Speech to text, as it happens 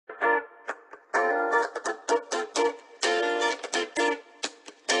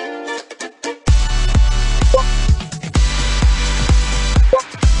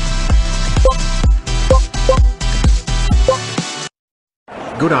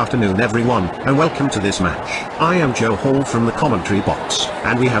Good afternoon everyone, and welcome to this match. I am Joe Hall from the commentary box,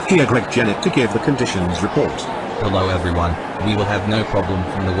 and we have here Greg Jennett to give the conditions report. Hello everyone, we will have no problem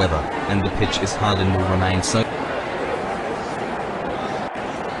from the weather, and the pitch is hard and will remain so.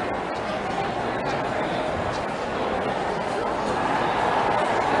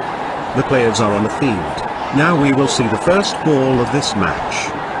 The players are on the field. Now we will see the first ball of this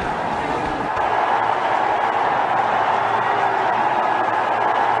match.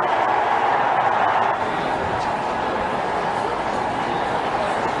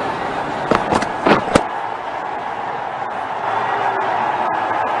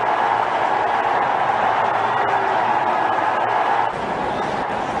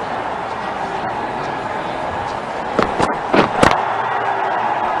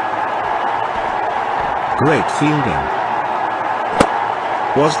 Great fielding.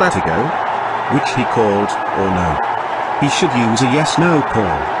 Was that a go? Which he called, or no? He should use a yes/no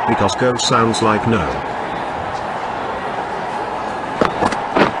call, because go sounds like no.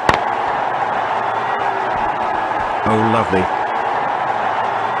 Oh lovely.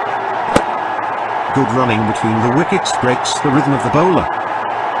 Good running between the wickets breaks the rhythm of the bowler.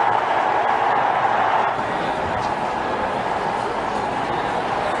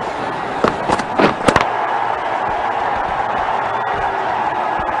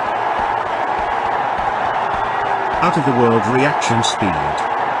 Out of the world reaction speed.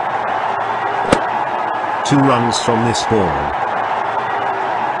 2 runs from this ball.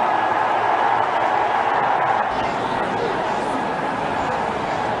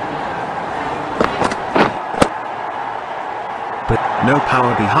 But no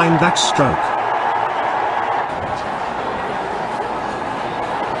power behind that stroke.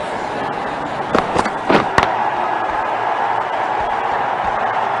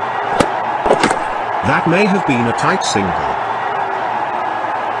 That may have been a tight single.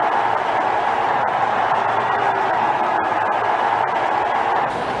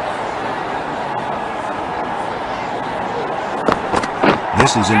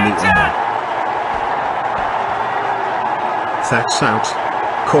 This is in the air. That's out.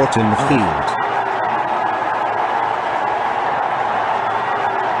 Caught in the field.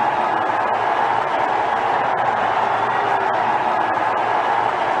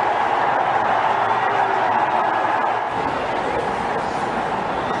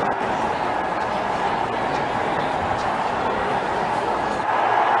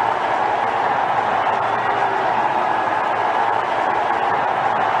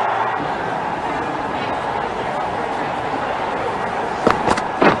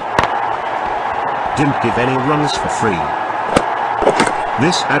 Didn't give any runs for free.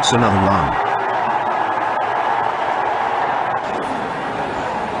 This adds another run.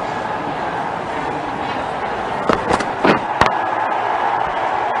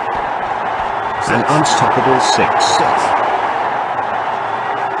 An unstoppable 6.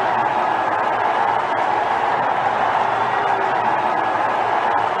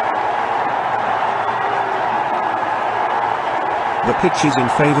 The pitch is in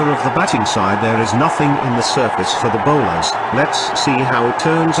favor of the batting side. There is nothing in the surface for the bowlers. Let's see how it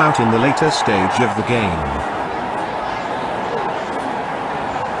turns out in the later stage of the game.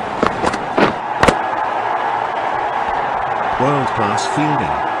 World-class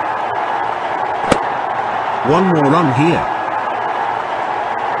fielding. One more run here.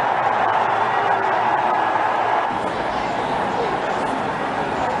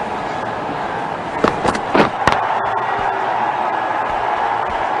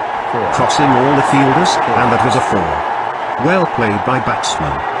 Crossing all the fielders, and that was a 4. Well played by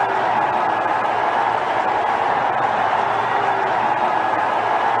batsman.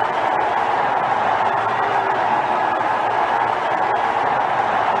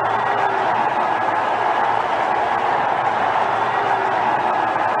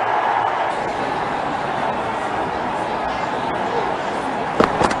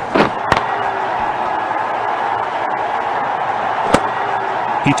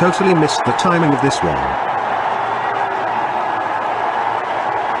 He totally missed the timing of this one.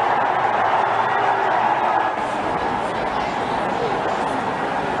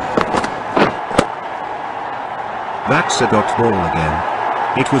 That's a dot ball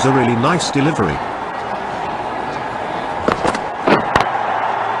again. It was a really nice delivery.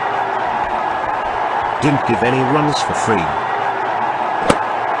 Didn't give any runs for free.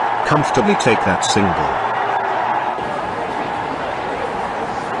 Comfortably take that single.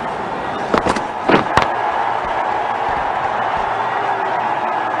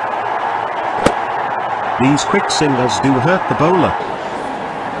 These quick singles do hurt the bowler.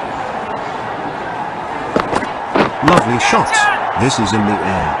 Lovely shot. This is in the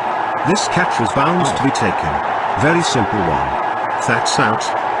air. This catch was bound to be taken. Very simple one. That's out.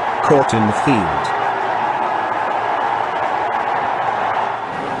 Caught in the field.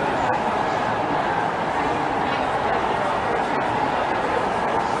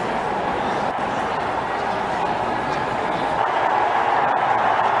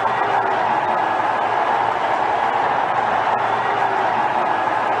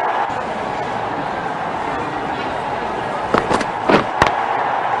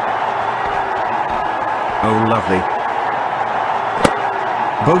 Oh lovely.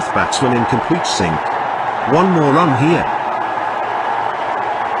 Both batsmen in complete sync. One more run here.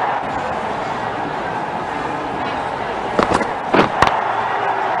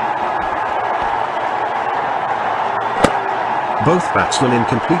 Both batsmen in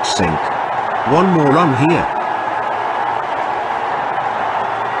complete sync. One more run here.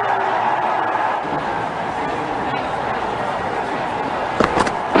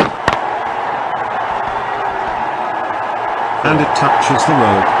 And it touches the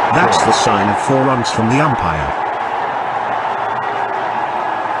rope. That's the sign of 4 runs from the umpire.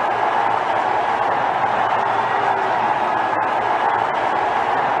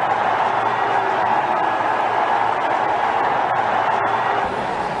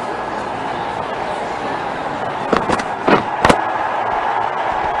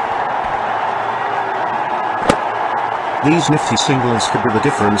 These nifty singles could be the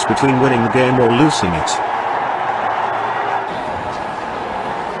difference between winning the game or losing it.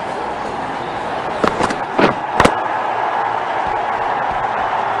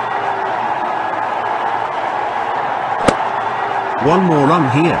 One more run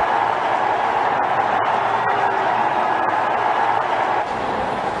here.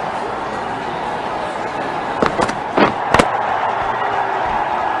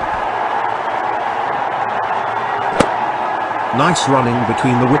 Nice running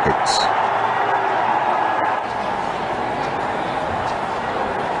between the wickets.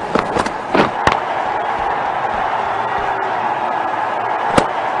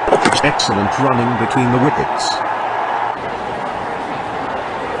 Excellent running between the wickets.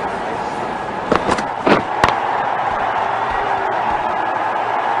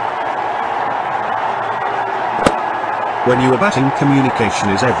 When you are batting, communication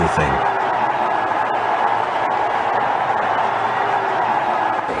is everything.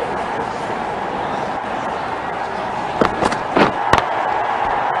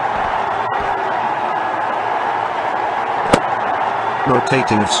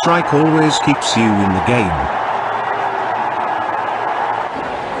 Rotating of strike always keeps you in the game.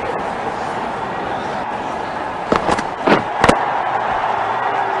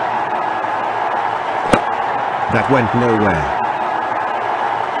 That went nowhere.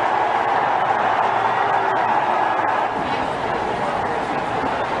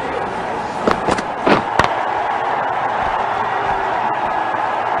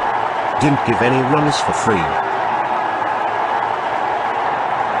 Didn't give any runs for free.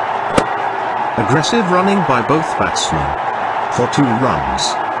 Aggressive running by both batsmen. For 2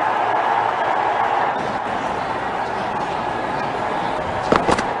 runs.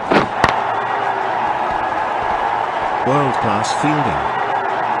 World-class fielding.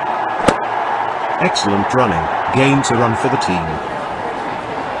 Excellent running, gains a run for the team.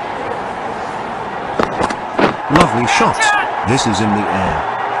 Lovely shot. This is in the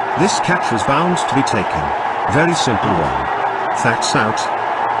air. This catch was bound to be taken. Very simple one. That's out.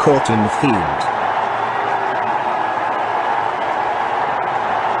 Caught in the field.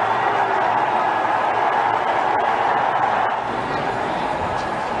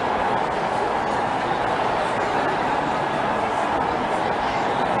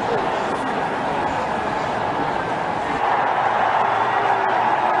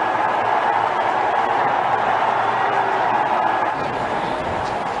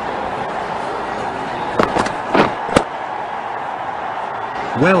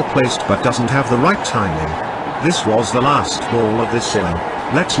 Well placed but doesn't have the right timing. This was the last ball of this inning.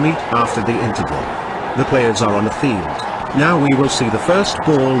 Let's meet after the interval. The players are on the field. Now we will see the first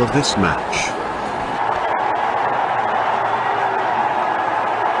ball of this match.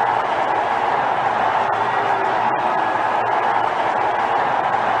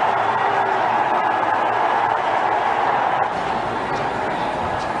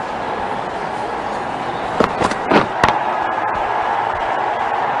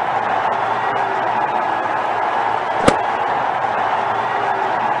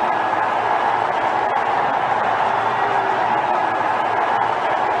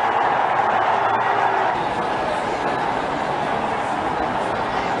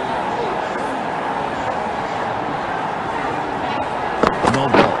 No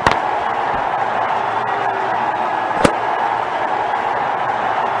ball.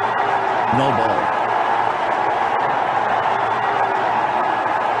 No ball.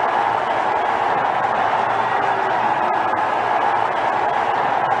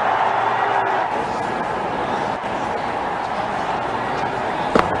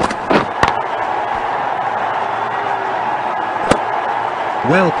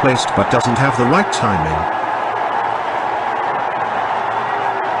 Well placed but doesn't have the right timing.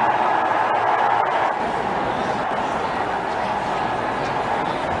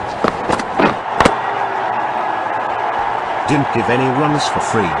 Didn't give any runs for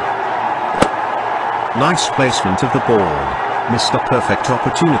free. Nice placement of the ball. Missed a perfect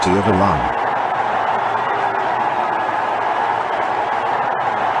opportunity of a run.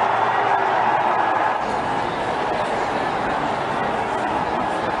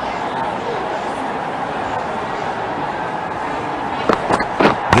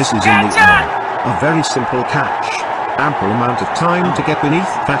 This is in the air. A very simple catch. Ample amount of time to get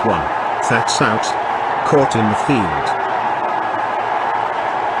beneath that one. That's out. Caught in the field.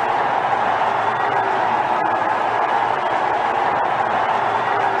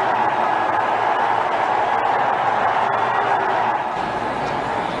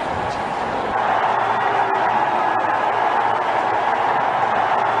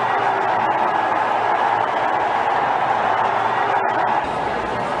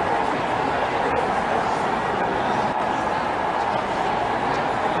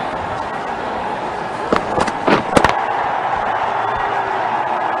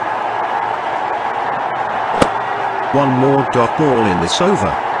 One more dot ball in this over.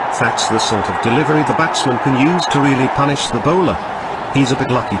 That's the sort of delivery the batsman can use to really punish the bowler. He's a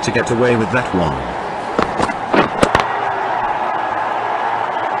bit lucky to get away with that one.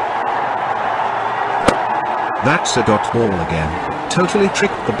 That's a dot ball again. Totally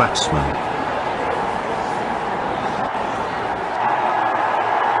tricked the batsman.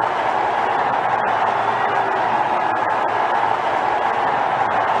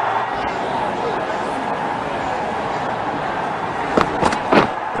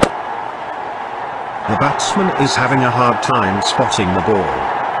 The batsman is having a hard time spotting the ball.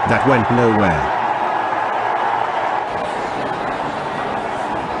 That went nowhere.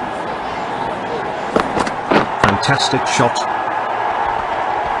 Fantastic shot.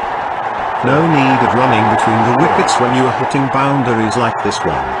 No need of running between the wickets when you are hitting boundaries like this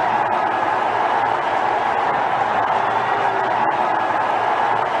one.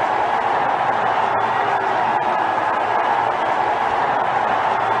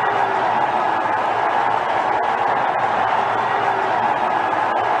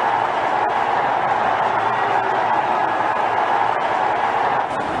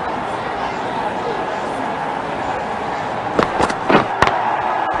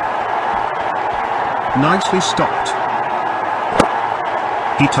 Nicely stopped.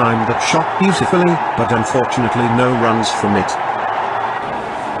 He timed that shot beautifully, but unfortunately no runs from it.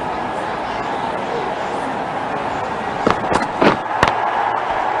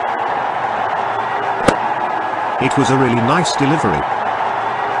 It was a really nice delivery.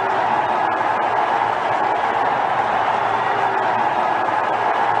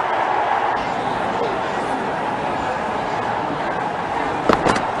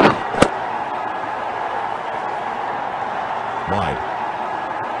 Wide.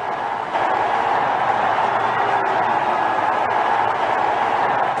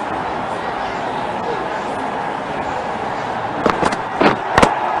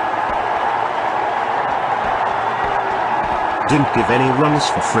 Didn't give any runs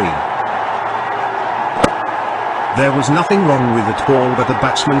for free. There was nothing wrong with that ball, but the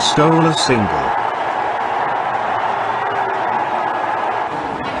batsman stole a single.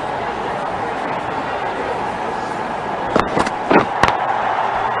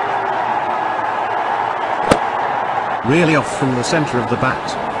 Really off from the center of the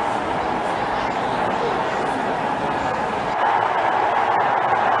bat.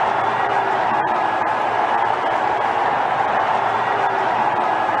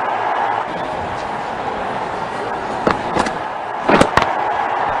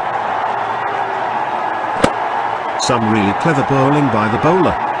 Some really clever bowling by the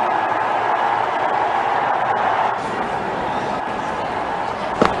bowler.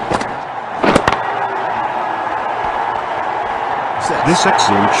 This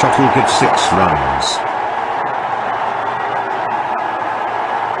excellent shot will give 6 runs.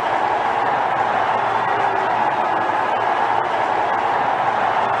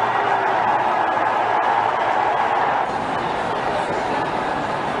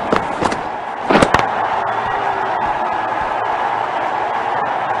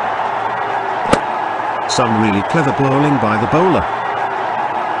 Some really clever bowling by the bowler.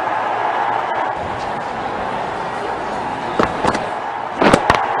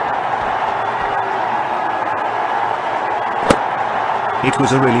 It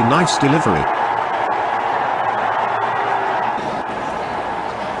was a really nice delivery.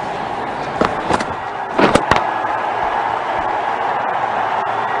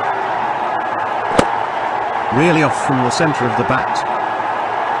 Really off from the center of the bat.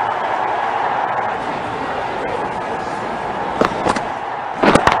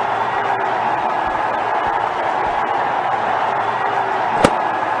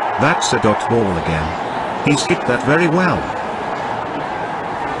 That's a dot ball again. He's hit that very well.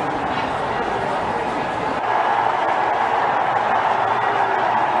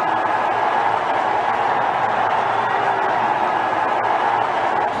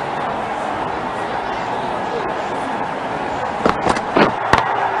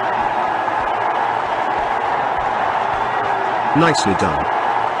 Nicely done.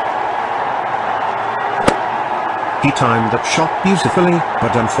 He timed that shot beautifully,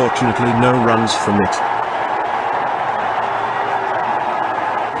 but unfortunately no runs from it.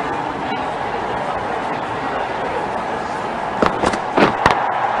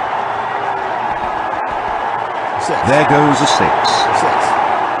 There goes a 6.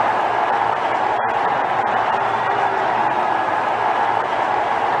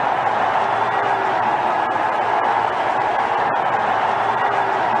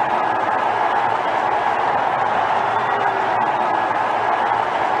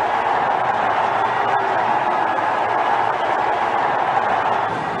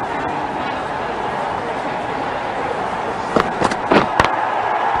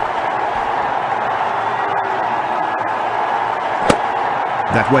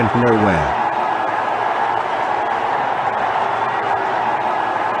 That went nowhere.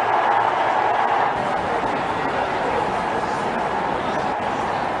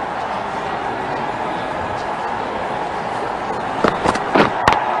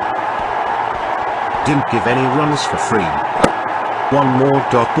 Didn't give any runs for free. One more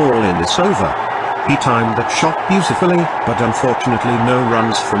dot ball in this over. He timed that shot beautifully, but unfortunately no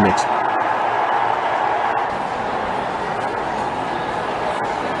runs from it.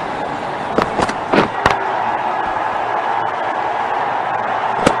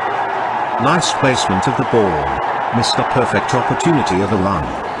 Nice placement of the ball. Missed a perfect opportunity of a run.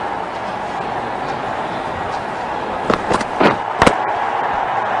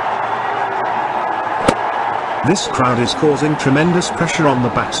 This crowd is causing tremendous pressure on the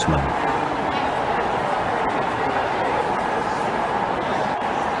batsman.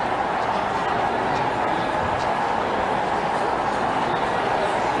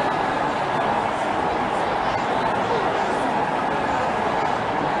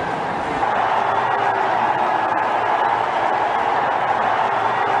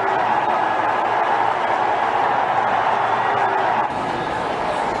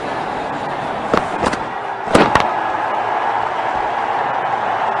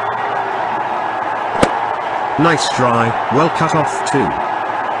 Nice try, well cut off too.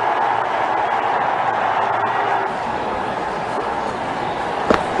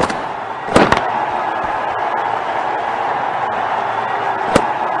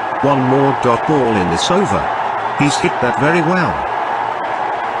 One more dot ball in this over. He's hit that very well.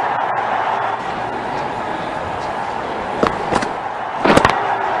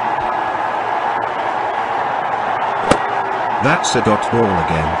 That's a dot ball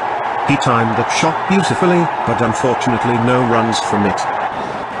again. He timed that shot beautifully, but unfortunately no runs from it.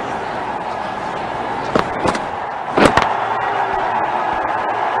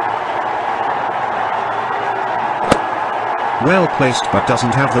 Well placed but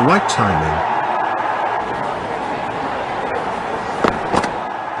doesn't have the right timing.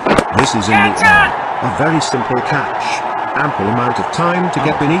 This is in the air. A very simple catch. Ample amount of time to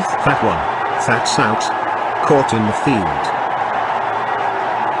get beneath that one. That's out. Caught in the field.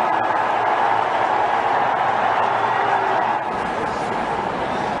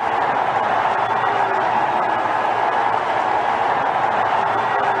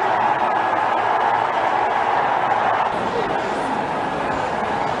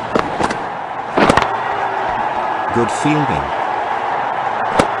 Good fielding.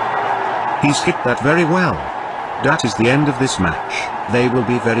 He's hit that very well. That is the end of this match. They will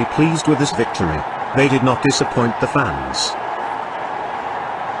be very pleased with this victory. They did not disappoint the fans.